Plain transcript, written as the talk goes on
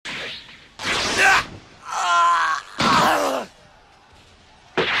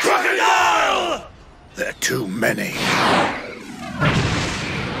too many.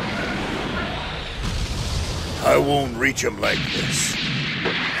 I won't reach him like this.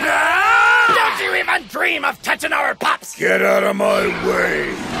 Don't you even dream of touching our pups! Get out of my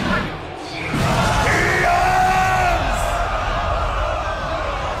way!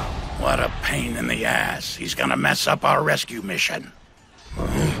 What a pain in the ass. He's gonna mess up our rescue mission.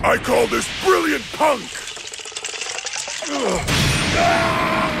 I call this brilliant punk!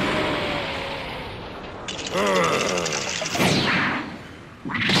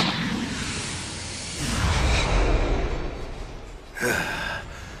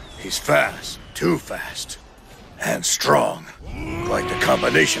 He's fast, too fast, and strong. Quite the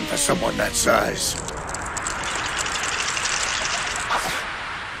combination for someone that size.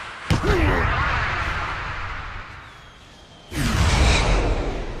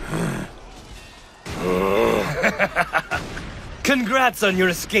 Congrats on your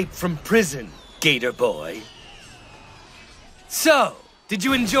escape from prison, Gator Boy. So, did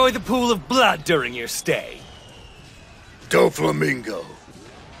you enjoy the pool of blood during your stay? Doflamingo,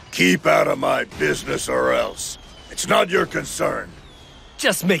 keep out of my business or else. It's not your concern.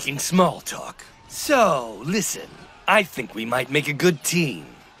 Just making small talk. So, listen, I think we might make a good team.